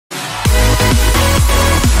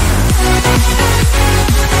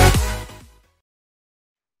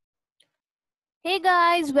Hey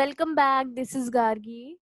guys, welcome back. This is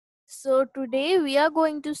Gargi. So today we are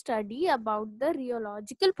going to study about the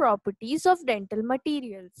rheological properties of dental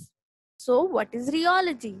materials. So what is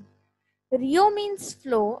rheology? Rheo means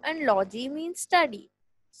flow and logy means study.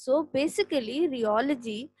 So basically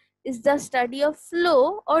rheology is the study of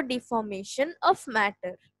flow or deformation of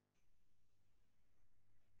matter.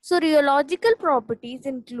 So rheological properties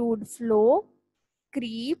include flow,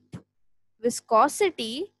 creep,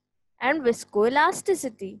 viscosity and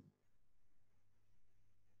viscoelasticity.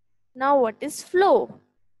 Now, what is flow?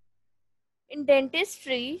 In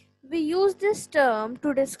dentistry, we use this term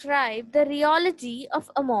to describe the rheology of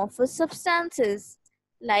amorphous substances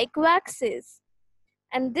like waxes,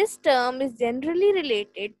 and this term is generally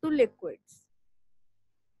related to liquids.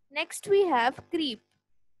 Next, we have creep.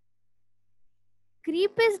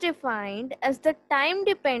 Creep is defined as the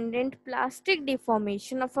time-dependent plastic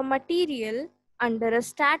deformation of a material under a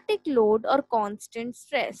static load or constant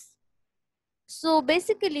stress. So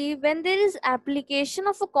basically, when there is application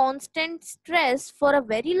of a constant stress for a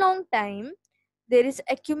very long time, there is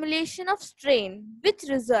accumulation of strain which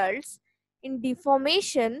results in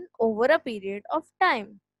deformation over a period of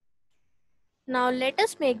time. Now let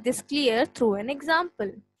us make this clear through an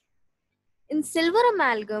example. In silver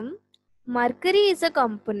amalgam, mercury is a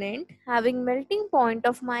component having melting point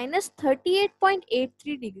of minus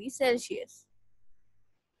 38.83 degrees Celsius.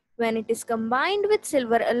 When it is combined with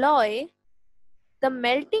silver alloy, the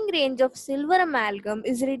melting range of silver amalgam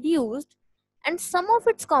is reduced and some of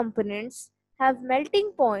its components have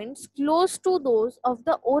melting points close to those of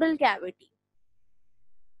the oral cavity.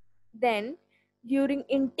 Then, during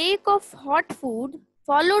intake of hot food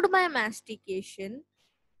followed by mastication,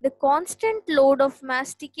 the constant load of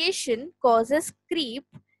mastication causes creep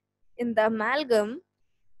in the amalgam,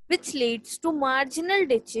 which leads to marginal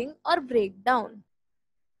ditching or breakdown.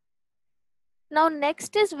 Now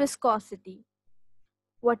next is viscosity.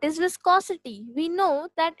 What is viscosity? We know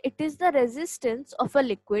that it is the resistance of a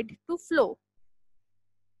liquid to flow.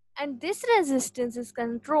 And this resistance is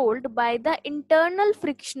controlled by the internal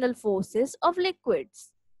frictional forces of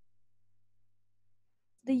liquids.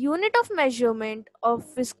 The unit of measurement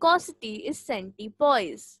of viscosity is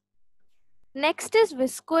centipoise. Next is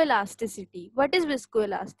viscoelasticity. What is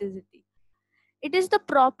viscoelasticity? It is the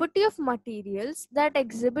property of materials that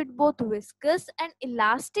exhibit both viscous and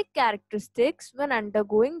elastic characteristics when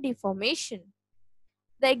undergoing deformation.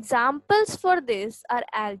 The examples for this are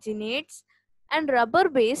alginates and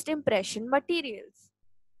rubber-based impression materials.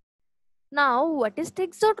 Now, what is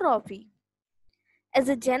thixotrophy? As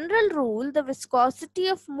a general rule, the viscosity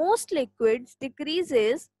of most liquids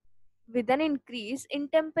decreases with an increase in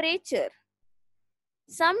temperature.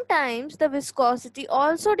 Sometimes the viscosity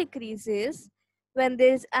also decreases when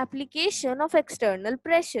there is application of external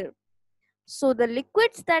pressure. So the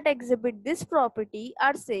liquids that exhibit this property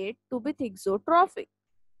are said to be thixotrophic.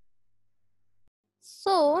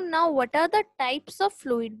 So now what are the types of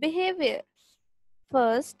fluid behavior?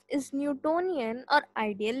 First is Newtonian or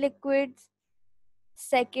ideal liquids.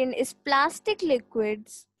 Second is plastic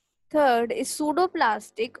liquids. Third is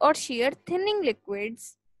pseudoplastic or shear-thinning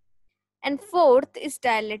liquids. And fourth is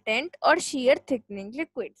dilatant or shear-thickening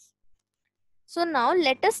liquids. So now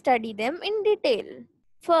let us study them in detail.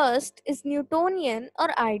 First is Newtonian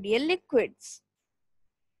or ideal liquids.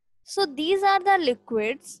 So these are the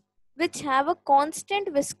liquids which have a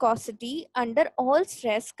constant viscosity under all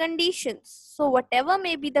stress conditions. So whatever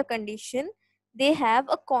may be the condition, they have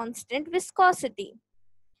a constant viscosity.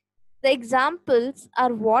 The examples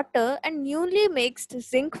are water and newly mixed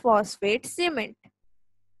zinc phosphate cement.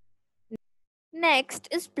 Next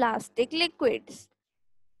is plastic liquids.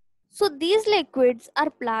 So these liquids are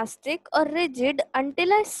plastic or rigid until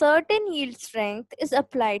a certain yield strength is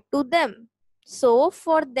applied to them. So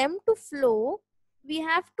for them to flow, we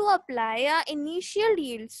have to apply an initial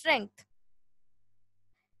yield strength.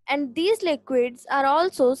 And these liquids are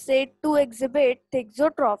also said to exhibit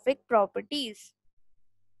thixotrophic properties.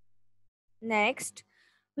 Next,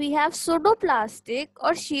 we have pseudoplastic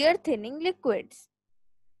or shear-thinning liquids.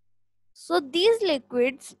 So these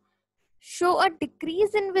liquids show a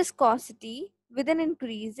decrease in viscosity with an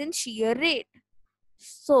increase in shear rate.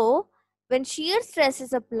 So when shear stress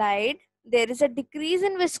is applied, there is a decrease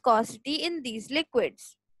in viscosity in these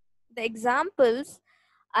liquids. The examples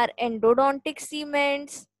are endodontic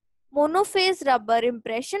cements, monophase rubber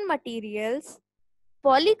impression materials,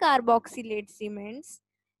 polycarboxylate cements,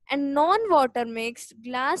 and non-water mixed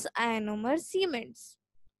glass ionomer cements.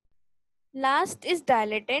 Last is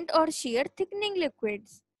dilatant or shear thickening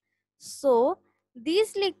liquids. So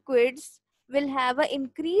these liquids will have an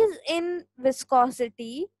increase in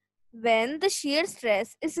viscosity when the shear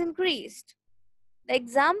stress is increased. The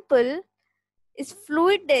example is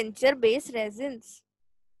fluid denture based resins.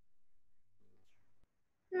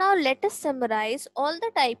 Now let us summarize all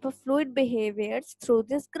the type of fluid behaviors through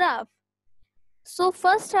this graph. So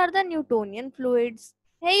first are the Newtonian fluids.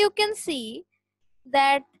 Here you can see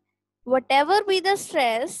that whatever be the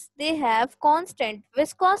stress, they have constant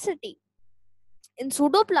viscosity. In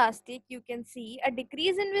pseudoplastic, you can see a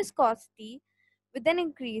decrease in viscosity with an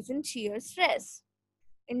increase in shear stress.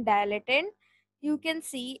 In dilatant, you can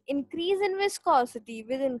see increase in viscosity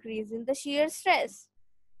with increase in the shear stress.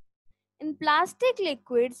 In plastic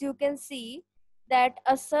liquids, you can see that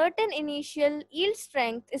a certain initial yield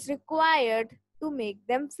strength is required to make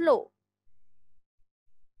them flow.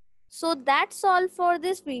 So that's all for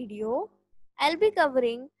this video. I'll be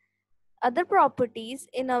covering other properties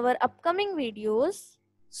in our upcoming videos.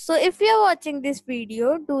 So if you're watching this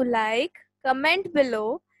video, do like, comment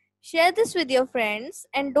below, share this with your friends,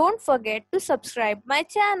 and don't forget to subscribe my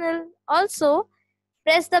channel. Also,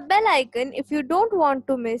 press the bell icon if you don't want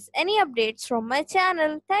to miss any updates from my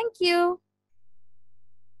channel. Thank you.